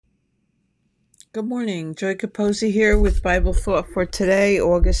Good morning. Joy Capozzi here with Bible Thought for today,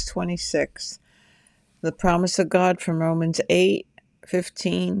 August 26th. The promise of God from Romans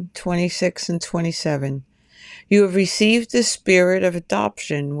 8:15, 26, and 27. You have received the spirit of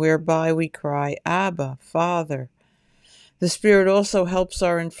adoption, whereby we cry, Abba, Father. The Spirit also helps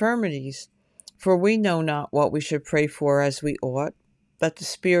our infirmities, for we know not what we should pray for as we ought, but the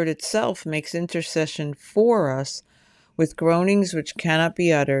Spirit itself makes intercession for us with groanings which cannot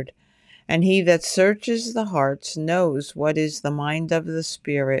be uttered. And he that searches the hearts knows what is the mind of the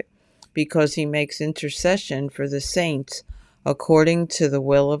Spirit, because he makes intercession for the saints according to the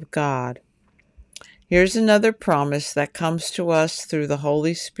will of God. Here's another promise that comes to us through the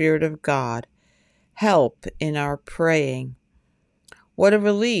Holy Spirit of God: help in our praying. What a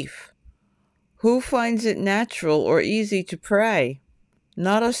relief! Who finds it natural or easy to pray?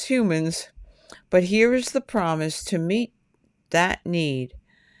 Not us humans. But here is the promise to meet that need.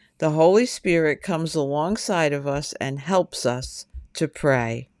 The Holy Spirit comes alongside of us and helps us to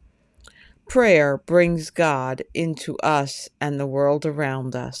pray. Prayer brings God into us and the world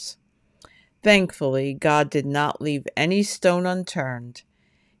around us. Thankfully, God did not leave any stone unturned.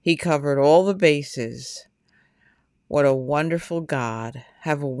 He covered all the bases. What a wonderful God.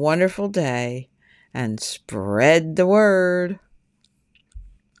 Have a wonderful day and spread the word.